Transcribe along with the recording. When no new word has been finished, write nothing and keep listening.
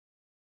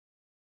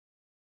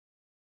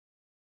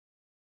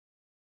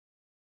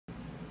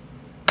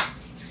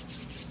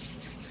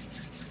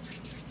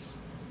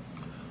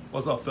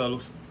What's up,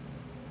 fellas?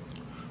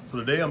 So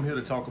today I'm here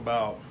to talk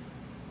about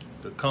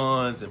the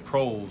cons and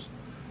pros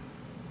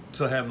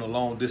to having a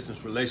long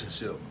distance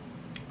relationship,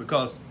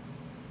 because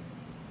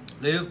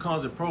there's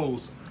cons and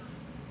pros.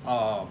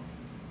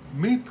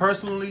 Me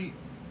personally,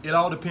 it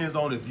all depends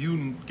on if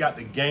you got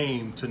the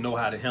game to know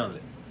how to handle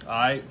it. All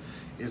right,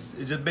 it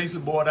just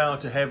basically boils down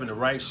to having the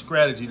right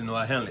strategy to know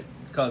how to handle it,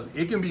 because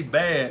it can be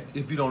bad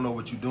if you don't know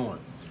what you're doing.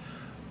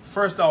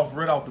 First off,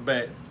 right off the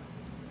bat,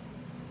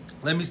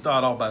 let me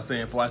start off by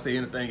saying, before I say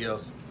anything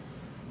else,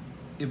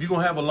 if you're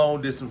gonna have a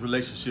long distance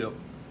relationship,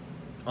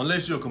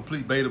 unless you're a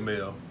complete beta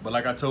male, but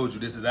like I told you,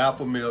 this is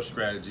alpha male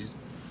strategies.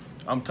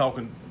 I'm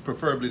talking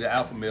preferably the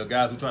alpha male,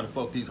 guys who trying to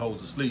fuck these hoes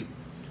to sleep.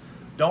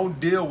 Don't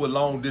deal with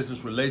long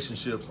distance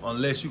relationships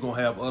unless you're gonna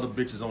have other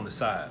bitches on the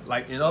side.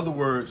 Like, in other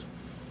words,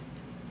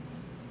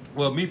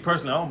 well, me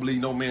personally, I don't believe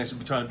no man should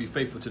be trying to be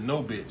faithful to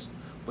no bitch.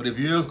 But if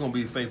you is gonna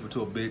be faithful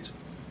to a bitch,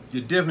 you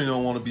definitely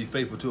don't want to be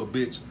faithful to a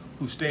bitch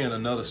who stay in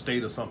another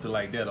state or something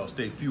like that, or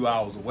stay a few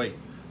hours away.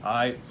 All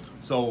right.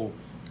 So,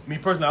 me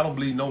personally, I don't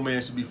believe no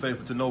man should be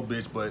faithful to no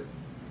bitch, but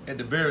at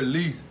the very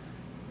least,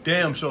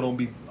 damn sure don't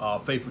be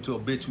faithful to a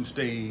bitch who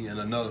stay in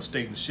another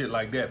state and shit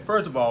like that.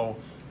 First of all,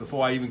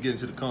 before I even get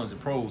into the cons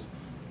and pros,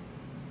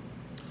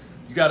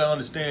 you got to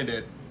understand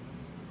that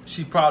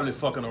she probably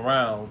fucking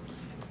around,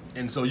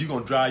 and so you're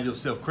gonna drive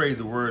yourself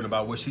crazy worrying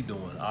about what she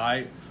doing. All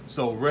right.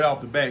 So right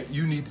off the bat,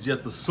 you need to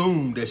just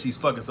assume that she's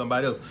fucking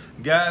somebody else,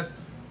 guys.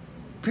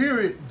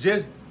 Period.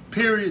 Just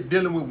period.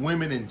 Dealing with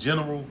women in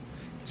general,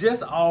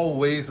 just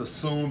always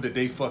assume that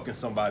they fucking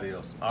somebody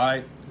else. All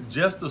right.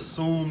 Just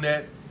assume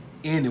that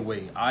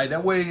anyway. All right.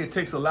 That way it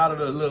takes a lot of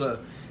the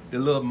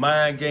little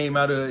mind game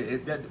out of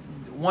it. That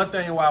one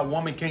thing why a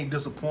woman can't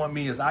disappoint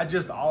me is I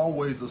just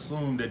always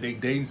assume that they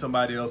dating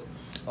somebody else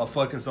or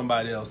fucking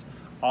somebody else.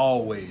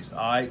 Always. All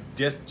right.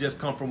 Just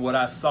come from what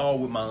I saw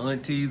with my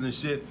aunties and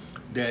shit,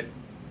 that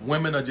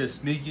women are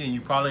just sneaky and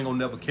you probably ain't gonna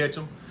never catch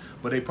them,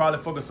 but they probably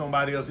fucking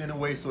somebody else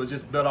anyway. So it's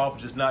just better off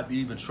just not to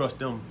even trust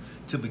them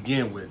to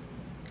begin with.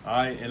 All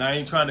right. And I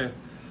ain't trying to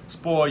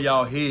spoil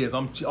y'all heads.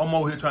 I'm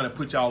over here trying to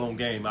put y'all on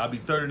game. I'll be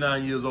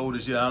 39 years old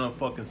this year. I done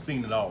fucking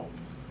seen it all.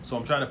 So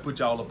I'm trying to put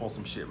y'all up on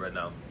some shit right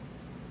now.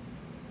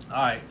 All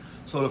right.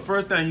 So the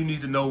first thing you need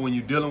to know when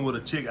you're dealing with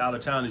a chick out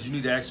of town is you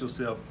need to ask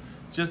yourself,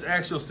 just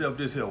ask yourself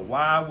this here: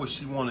 why would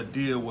she want to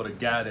deal with a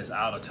guy that's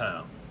out of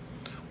town?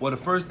 Well, the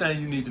first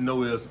thing you need to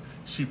know is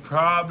she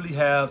probably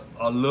has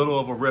a little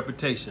of a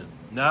reputation.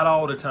 Not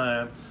all the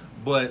time,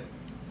 but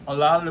a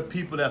lot of the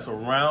people that's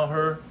around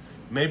her,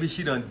 maybe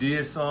she done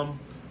did something,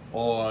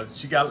 or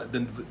she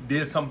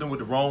did something with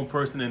the wrong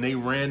person and they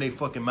ran their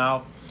fucking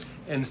mouth.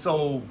 And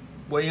so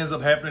what ends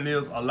up happening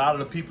is a lot of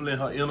the people in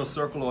her inner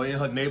circle or in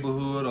her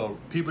neighborhood or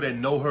people that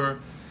know her,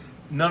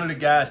 none of the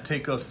guys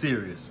take her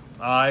serious.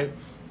 All right.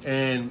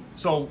 And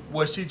so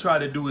what she tried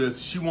to do is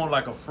she want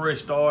like a fresh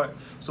start.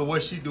 So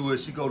what she do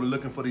is she go to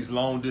looking for these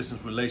long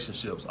distance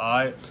relationships. All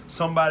right.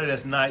 Somebody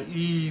that's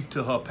naive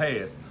to her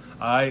past.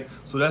 All right.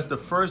 So that's the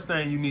first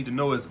thing you need to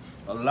know is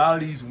a lot of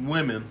these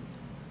women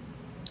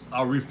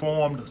are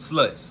reformed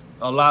sluts.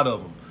 A lot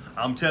of them.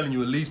 I'm telling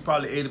you, at least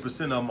probably 80%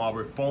 of them are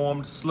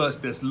reformed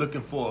sluts that's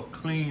looking for a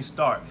clean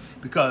start,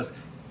 because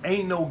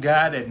ain't no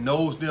guy that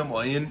knows them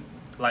or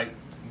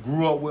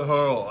grew up with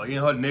her or in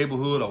her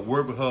neighborhood or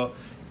work with her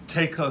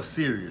take her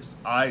serious.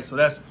 All right. So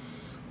that's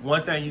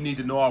one thing you need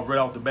to know right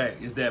off the bat,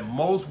 is that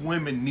most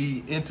women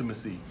need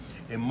intimacy,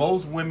 and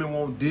most women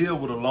won't deal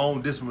with a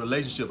long distance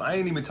relationship. I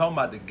ain't even talking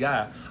about the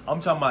guy.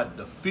 I'm talking about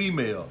the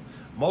female.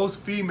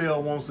 Most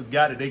female wants a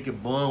guy that they can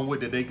bond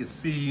with, that they can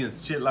see and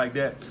shit like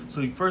that.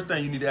 So the first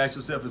thing you need to ask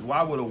yourself is,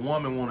 why would a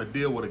woman want to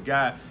deal with a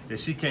guy that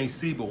she can't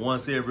see but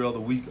once every other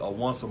week or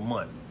once a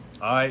month?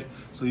 All right.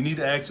 So you need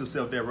to ask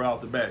yourself that right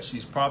off the bat.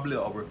 She's probably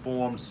a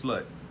reformed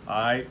slut. All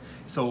right.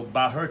 So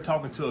by her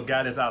talking to a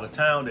guy that's out of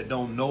town that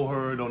don't know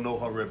her, don't know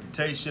her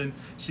reputation,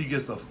 she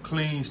gets a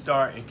clean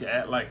start and can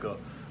act like a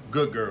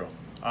good girl.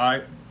 All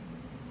right.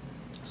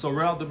 So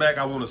right off the bat,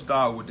 I want to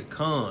start with the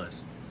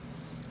cons.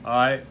 All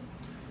right.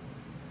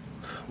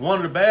 One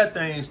of the bad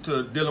things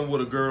to dealing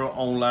with a girl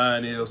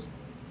online is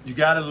you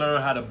got to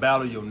learn how to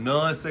battle your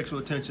non-sexual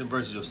attention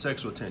versus your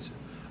sexual attention.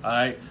 All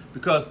right.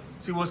 Because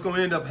see, what's going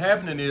to end up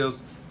happening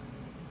is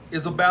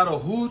it's a battle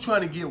who's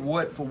trying to get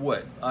what for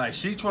what. All right,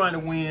 she trying to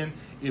win.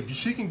 If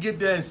she can get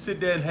there and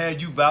sit there and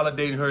have you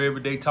validating her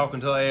every day,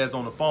 talking to her ass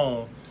on the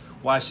phone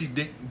while she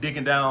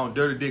dicking down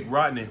Dirty Dick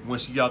Rodney when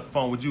she got off the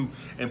phone with you.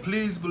 And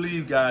please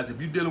believe, guys,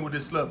 if you're dealing with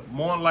this slut,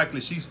 more than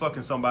likely she's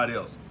fucking somebody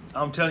else.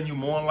 I'm telling you,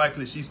 more than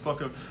likely she's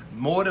fucking.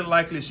 More than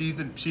likely she's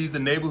the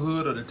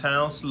neighborhood or the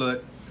town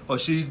slut, or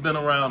she's been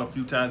around a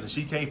few times and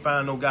she can't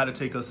find no guy to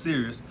take her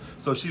serious.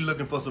 So she's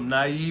looking for some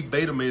naive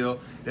beta male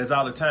that's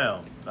out of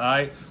town. All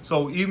right.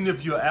 So even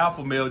if you're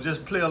alpha male,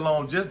 just play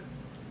along. Just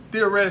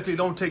theoretically,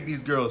 don't take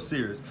these girls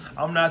serious.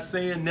 I'm not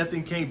saying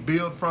nothing can't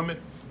build from it,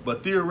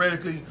 but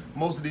theoretically,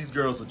 most of these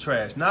girls are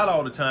trash. Not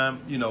all the time,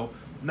 you know.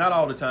 Not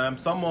all the time.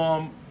 Some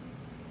of them.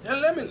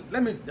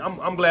 And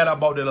I'm glad I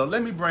brought that up.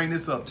 Let me bring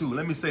this up too.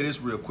 Let me say this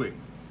real quick.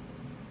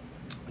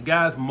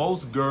 Guys,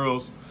 most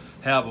girls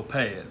have a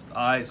past.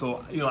 All right,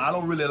 so I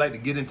don't really like to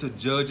get into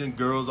judging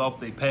girls off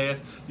their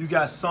past. You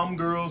got some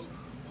girls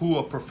who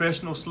are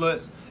professional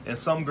sluts and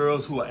some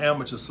girls who are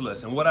amateur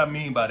sluts. And what I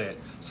mean by that,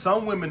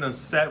 some women done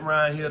sat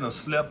around here and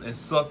slept and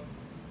sucked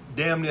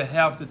damn near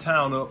half the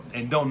town up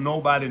and don't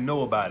nobody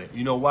know about it.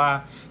 You know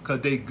why? Because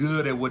they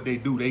good at what they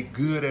do. They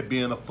good at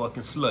being a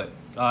fucking slut.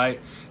 All right,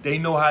 they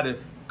know how to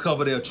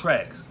cover their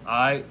tracks. All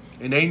right,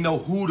 and they know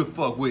who to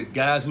fuck with,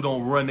 guys who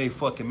don't run their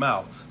fucking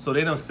mouth. So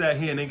they done sat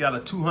here and they got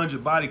a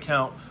 200 body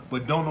count,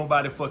 but don't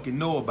nobody fucking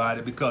know about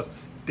it because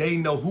they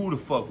know who to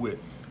fuck with.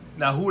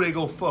 Now, who they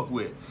go fuck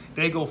with?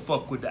 They go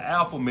fuck with the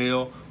alpha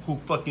male who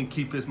fucking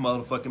keep his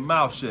motherfucking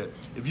mouth shut.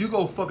 If you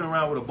go fucking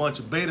around with a bunch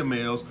of beta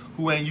males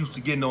who ain't used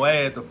to getting no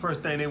ass, the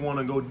first thing they want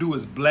to go do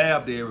is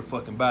blab to every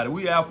fucking body.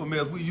 We alpha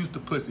males, we used to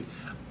pussy.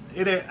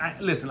 It ain't,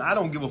 listen, I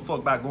don't give a fuck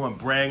about going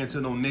bragging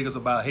to no niggas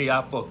about, hey,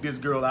 I fuck this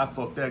girl, I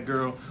fuck that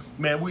girl.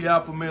 Man, we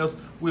alpha males,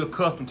 we're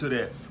accustomed to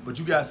that. But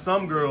you got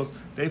some girls,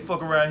 they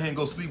fuck around here and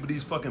go sleep with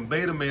these fucking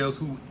beta males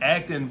who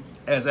acting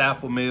as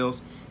alpha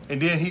males.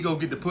 And then he go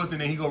get the pussy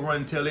and then he go run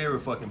and tell every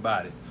fucking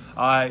body.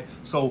 All right,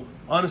 so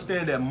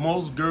understand that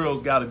most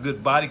girls got a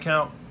good body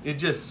count.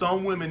 It's just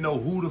some women know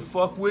who to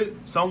fuck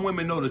with. Some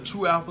women know the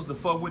true alphas to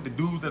fuck with, the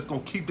dudes that's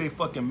gonna keep their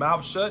fucking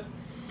mouth shut.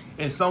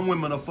 And some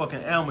women are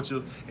fucking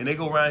amateur and they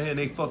go around here and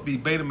they fuck these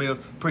beta males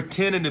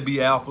pretending to be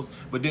alphas,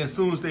 but then as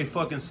soon as they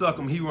fucking suck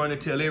them, he run and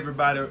tell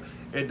everybody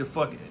at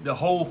the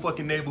whole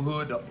fucking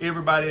neighborhood,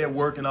 everybody at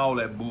work and all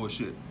that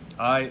bullshit.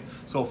 All right,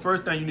 so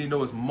first thing you need to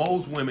know is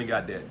most women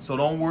got that, so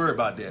don't worry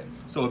about that.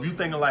 So if you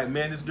thinking like,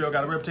 man, this girl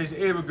got a reputation,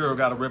 every girl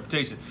got a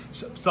reputation.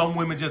 Some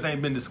women just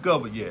ain't been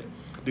discovered yet.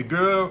 The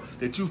girl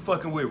that you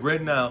fucking with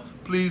right now,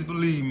 please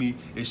believe me,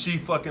 if she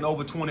fucking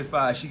over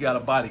 25, she got a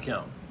body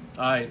count.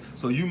 All right,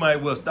 so you might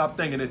well stop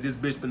thinking that this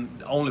bitch been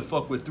only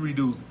fuck with 3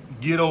 dudes.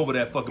 Get over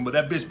that fucking, but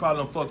that bitch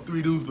probably done fucked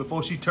 3 dudes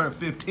before she turned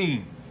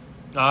 15.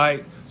 All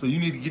right, so you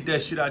need to get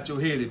that shit out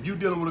your head. If you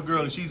dealing with a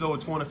girl and she's over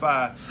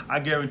 25, I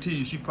guarantee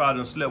you she probably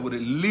done slept with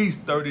at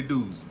least 30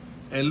 dudes.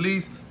 At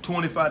least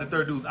 25 to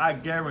 30 dudes, I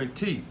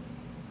guarantee.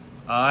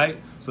 All right,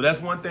 so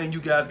that's one thing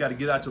you guys got to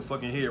get out your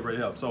fucking head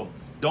right up. So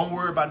don't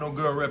worry about no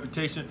girl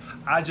reputation.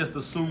 I just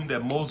assume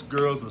that most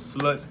girls are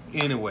sluts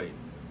anyway.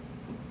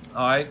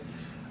 All right,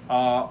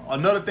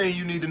 another thing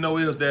you need to know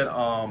is that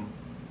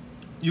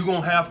you're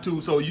gonna have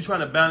to, so you're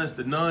trying to balance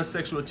the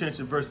non-sexual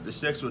attention versus the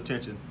sexual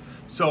attention.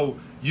 So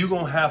you're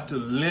gonna have to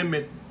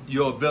limit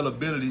your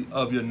availability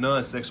of your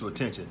non-sexual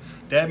attention.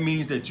 That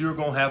means that you're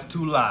gonna have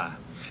to lie.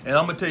 And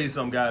I'm gonna tell you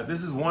something, guys.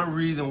 This is one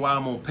reason why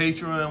I'm on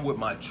Patreon with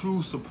my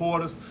true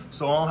supporters,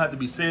 so I don't have to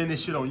be saying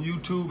this shit on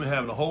YouTube and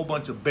having a whole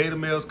bunch of beta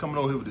males coming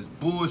over here with this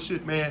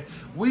bullshit, man.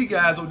 We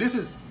guys,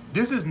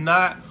 this is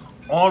not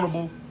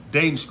honorable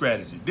dating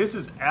strategy. This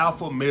is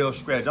alpha male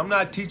strategy. I'm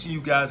not teaching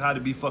you guys how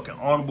to be fucking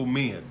honorable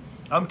men.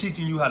 I'm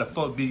teaching you how to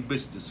fuck these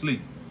bitches to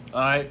sleep. All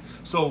right,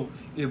 so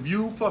if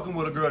you fucking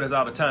with a girl that's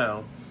out of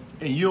town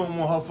and you don't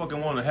want her fucking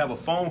want to have a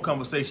phone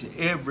conversation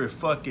every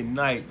fucking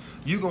night,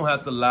 you gonna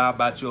have to lie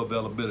about your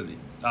availability.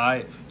 All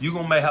right, you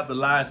gonna may have to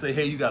lie and say,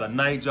 hey, you got a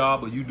night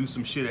job or you do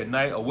some shit at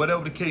night or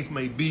whatever the case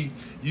may be.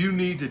 You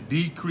need to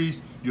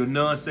decrease your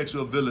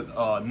non-sexual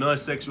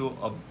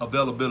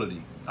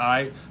availability. All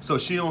right, so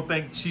she don't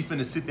think she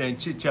finna sit there and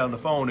chit chat on the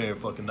phone every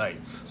fucking night.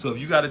 So if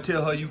you gotta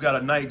tell her you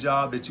got a night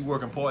job that you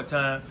working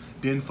part-time,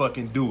 then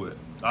fucking do it.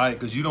 All right,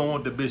 because you don't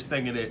want the bitch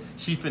thinking that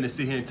she finna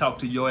sit here and talk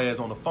to your ass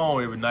on the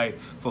phone every night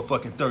for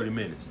fucking 30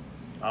 minutes.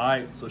 All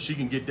right, so she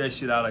can get that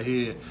shit out of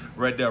here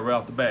right there, right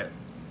off the bat.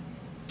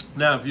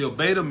 Now, if you're a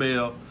beta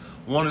male,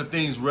 one of the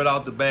things right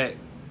out the bat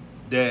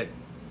that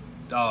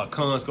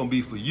con's gonna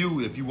be for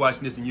you if you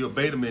watching this and you're a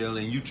beta male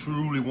and you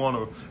truly want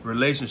a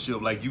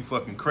relationship, like you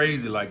fucking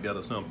crazy like that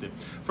or something.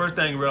 First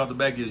thing right off the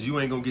back is you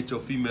ain't gonna get your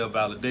female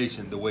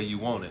validation the way you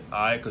want it, all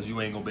right? Because you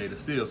ain't gonna be able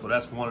to see her. So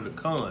that's one of the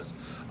cons,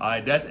 all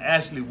right? That's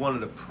actually one of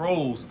the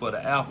pros for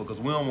the alpha, because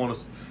we don't want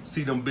to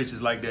see them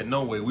bitches like that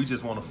no way. We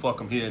just want to fuck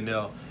them here and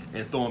there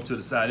and throw them to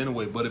the side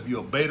anyway. But if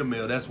you're a beta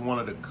male, that's one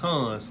of the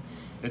cons,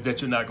 is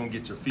that you're not gonna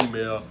get your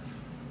female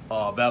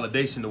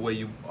validation the way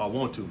you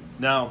want to.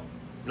 Now,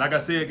 like I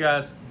said,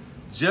 guys,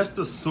 just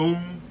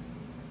assume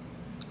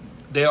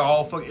they're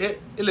all fucking.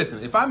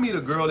 Listen, if I meet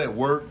a girl at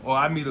work or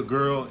I meet a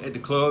girl at the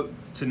club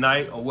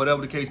tonight or whatever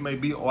the case may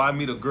be, or I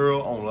meet a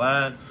girl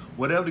online,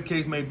 whatever the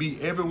case may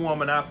be, every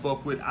woman I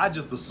fuck with, I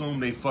just assume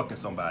they fucking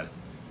somebody.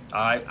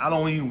 All right, I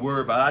don't even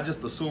worry about it. I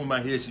just assume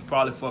right here she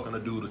probably fucking a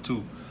dude or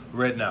two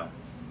right now.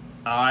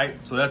 All right,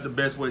 so that's the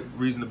best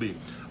reason to be.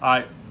 All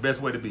right,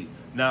 best way to be.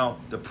 Now,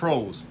 the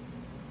pros.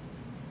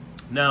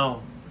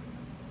 Now,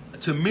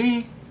 to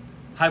me,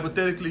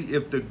 hypothetically,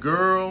 if the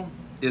girl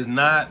is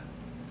not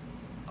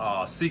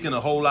seeking a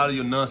whole lot of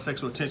your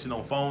non-sexual attention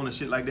on phone and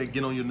shit like that,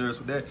 get on your nerves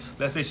with that.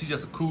 Let's say she's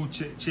just a cool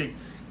chick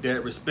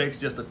that respects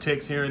just a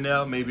text here and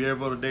there, maybe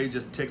every other day,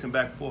 just texting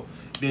back and forth,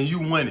 then you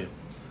winning.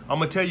 I'm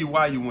gonna tell you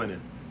why you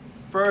winning.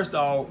 First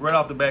off, right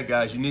off the bat,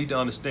 guys, you need to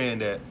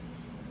understand that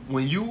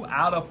when you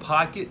out of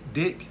pocket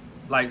dick,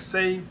 like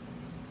say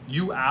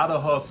you out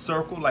of her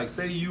circle, like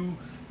say you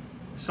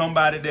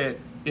somebody that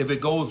if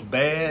it goes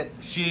bad,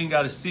 she ain't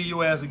got to see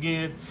your ass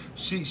again.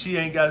 She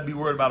ain't got to be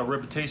worried about a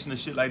reputation and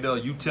shit like that. Or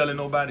you telling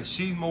nobody.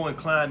 She's more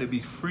inclined to be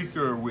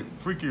freakier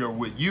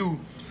with you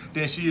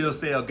than she is,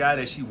 say, a guy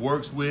that she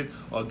works with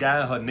or a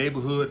guy in her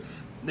neighborhood.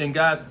 Then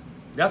guys,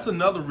 that's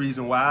another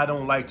reason why I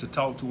don't like to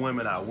talk to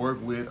women I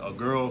work with or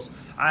girls.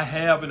 I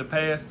have in the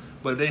past,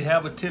 but they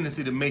have a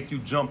tendency to make you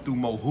jump through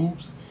more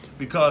hoops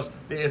because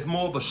it's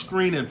more of a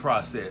screening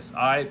process,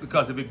 all right?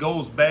 Because if it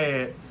goes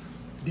bad,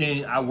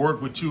 then I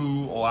work with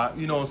you, or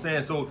you know what I'm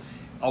saying? So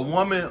a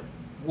woman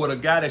with a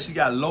guy that she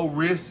got low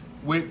risk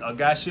with, a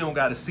guy she don't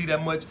got to see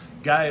that much,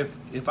 guy,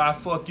 if I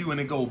fuck you and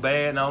it go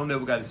bad and I don't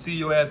never got to see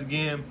your ass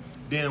again,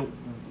 then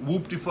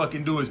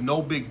whoop-de-fucking-do, is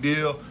no big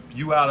deal.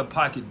 You out of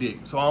pocket dick.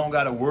 So I don't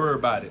got to worry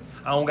about it.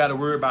 I don't got to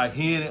worry about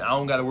hearing it. I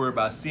don't got to worry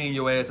about seeing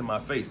your ass in my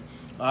face.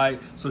 All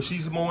right? So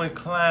she's more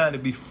inclined to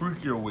be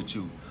freakier with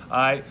you. All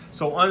right?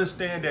 So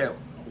understand that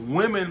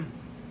women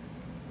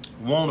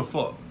want to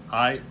fuck. All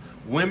right?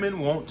 Women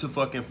want to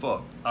fucking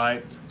fuck. All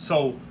right?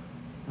 So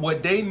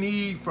what they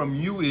need from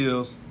you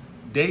is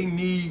they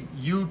need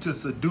you to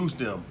seduce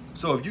them.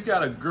 So if you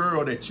got a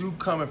girl that you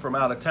coming from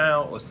out of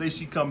town, or say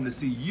she coming to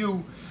see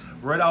you,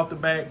 right off the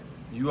bat,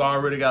 you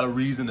already got a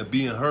reason to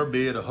be in her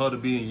bed or her to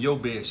be in your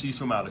bed. She's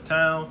from out of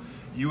town.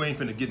 You ain't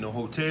finna get in a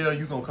hotel.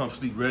 You gonna come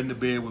sleep right in the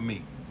bed with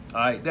me.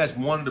 All right, that's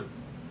one of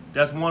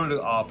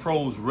the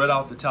pros right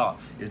off the top,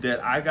 is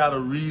that I got a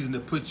reason to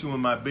put you in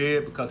my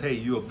bed because, hey,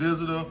 you're a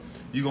visitor.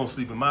 You're gonna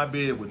sleep in my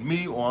bed with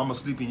me, or I'm gonna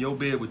sleep in your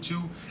bed with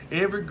you.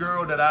 Every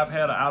girl that I've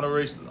had an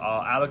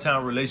out of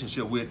town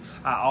relationship with,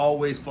 I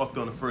always fucked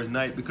on the first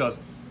night because,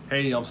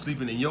 hey, I'm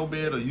sleeping in your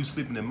bed or you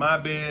sleeping in my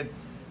bed.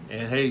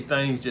 And hey,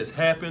 things just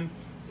happen.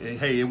 And,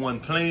 hey, it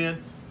wasn't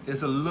planned.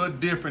 It's a little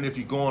different if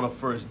you go on a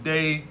first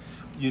date.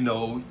 You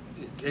know,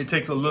 it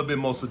takes a little bit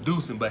more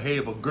seducing. But hey,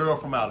 if a girl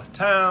from out of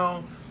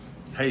town,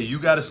 hey, you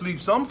got to sleep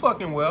some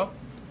fucking well,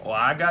 or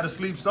I got to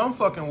sleep some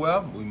fucking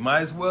well. We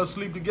might as well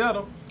sleep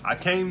together. I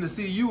came to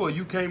see you, or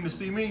you came to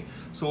see me.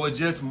 So it's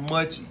just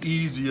much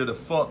easier to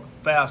fuck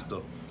faster,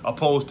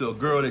 opposed to a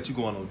girl that you're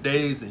going on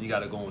dates and you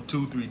got to go on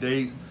 2-3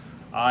 dates.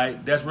 All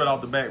right, that's right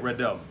off the bat right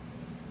there.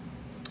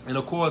 And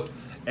of course,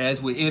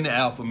 as we're in the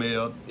alpha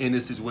male in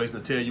this situation,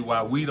 to tell you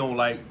why we don't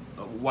like,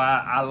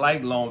 why I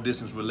like long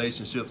distance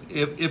relationships,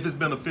 if it's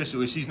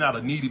beneficial, if she's not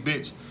a needy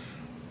bitch,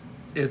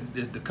 is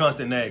the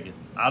constant nagging.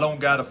 I don't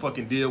gotta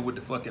fucking deal with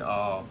the fucking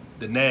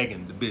the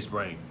nagging the bitch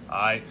brain. All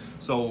right,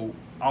 so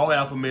all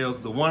alpha males,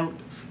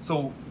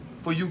 so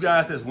for you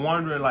guys that's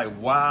wondering like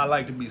why I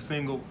like to be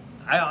single,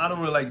 I don't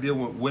really like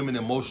dealing with women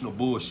emotional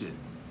bullshit.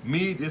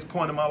 Me, this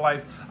point in my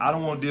life, I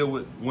don't want to deal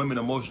with women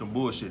emotional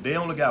bullshit. They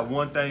only got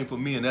one thing for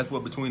me, and that's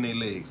what between their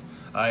legs.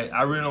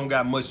 I really don't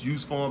got much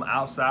use for them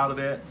outside of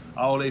that.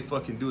 All they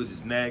fucking do is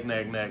just nag,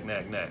 nag, nag,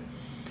 nag, nag.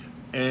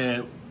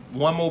 And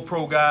one more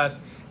pro, guys,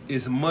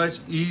 it's much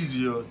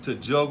easier to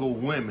juggle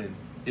women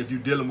if you're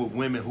dealing with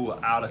women who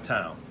are out of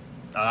town.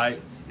 All right?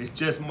 It's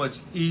just much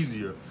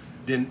easier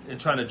than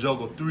trying to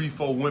juggle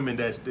 3-4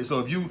 women.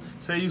 So if you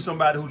say you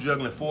somebody who's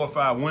juggling 4 or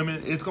 5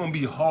 women, it's gonna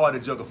be hard to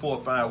juggle 4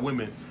 or 5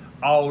 women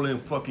all in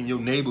fucking your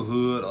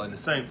neighborhood or in the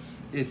same.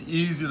 It's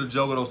easier to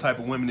juggle those type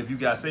of women if you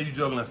got, say you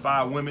juggling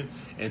 5 women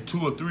and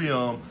 2 or 3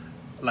 of them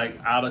like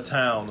out of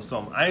town or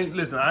something. I ain't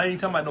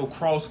talking about no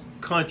cross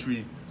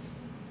country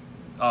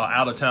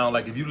out of town.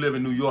 Like if you live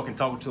in New York and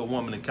talking to a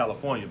woman in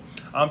California.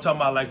 I'm talking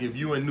about like if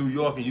you in New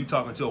York and you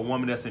talking to a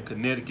woman that's in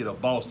Connecticut or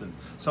Boston,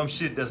 some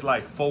shit that's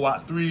like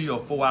 3 or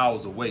 4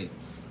 hours away.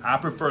 I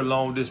prefer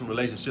long distance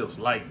relationships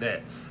like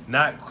that,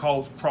 not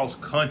cross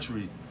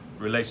country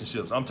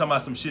relationships. I'm talking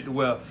about some shit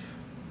where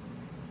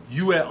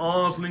you at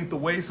arm's length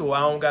away, so I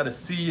don't gotta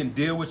see and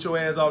deal with your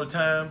ass all the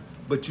time,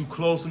 but you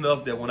close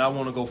enough that when I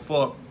wanna go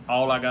fuck,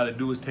 all I gotta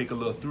do is take a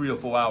little 3 or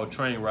 4 hour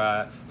train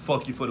ride,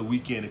 fuck you for the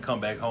weekend and come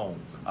back home.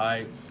 All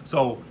right,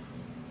 so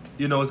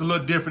you know it's a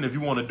little different if you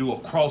want to do a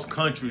cross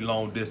country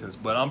long distance,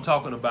 but I'm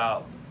talking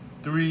about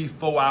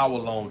 3-4 hour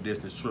long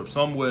distance trip,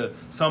 some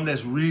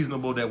that's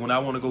reasonable, that when I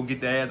want to go get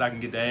the ass, I can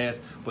get the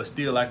ass, but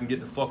still I can get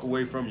the fuck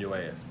away from your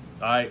ass.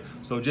 All right,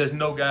 so just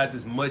know, guys,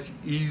 it's much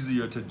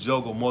easier to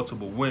juggle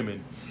multiple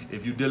women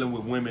if you're dealing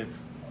with women,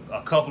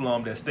 a couple of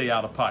them that stay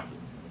out of pocket.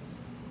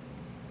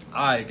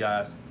 All right,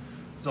 guys.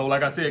 So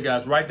like I said,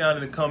 guys, write down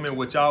in the comment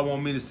what y'all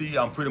want me to see.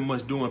 I'm pretty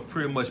much doing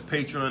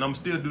Patreon. I'm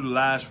still do the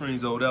live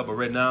streams over there, but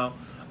right now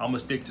I'm gonna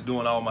stick to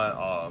doing all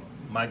my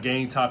my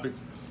game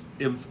topics.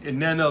 If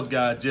nothing else,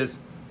 guys, just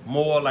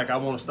more like I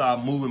want to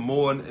start moving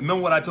more. And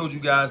remember what I told you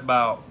guys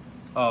about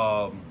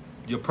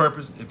your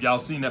purpose? If y'all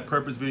seen that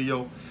purpose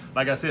video,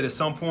 like I said, at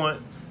some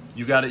point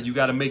you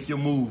gotta make your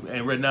move.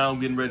 And right now I'm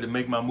getting ready to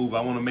make my move.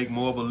 I want to make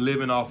more of a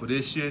living off of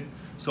this shit.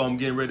 So I'm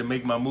getting ready to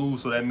make my move.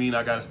 So that means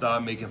I gotta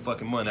start making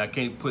fucking money. I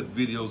can't put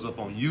videos up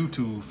on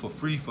YouTube for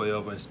free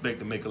forever and expect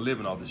to make a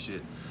living off this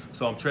shit.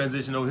 So I'm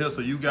transitioning over here.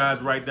 So you guys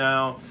write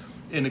down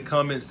in the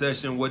comment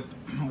section what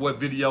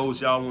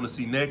videos y'all want to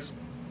see next.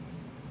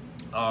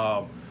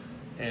 And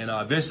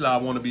eventually I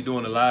want to be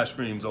doing the live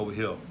streams over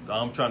here.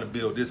 I'm trying to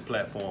build this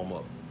platform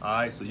up. All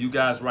right, so you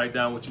guys write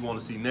down what you want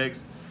to see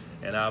next,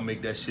 and I'll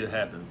make that shit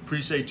happen.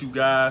 Appreciate you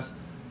guys.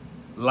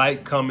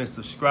 Like, comment,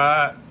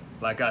 subscribe.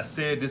 Like I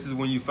said, this is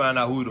when you find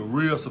out who the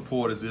real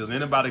supporters is.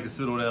 Anybody can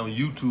sit on there on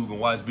YouTube and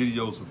watch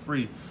videos for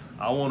free.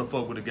 I want to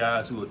fuck with the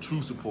guys who are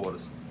true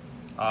supporters.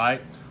 All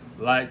right?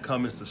 Like,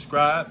 comment,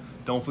 subscribe.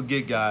 Don't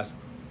forget, guys,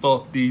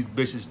 fuck these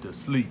bitches to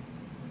sleep.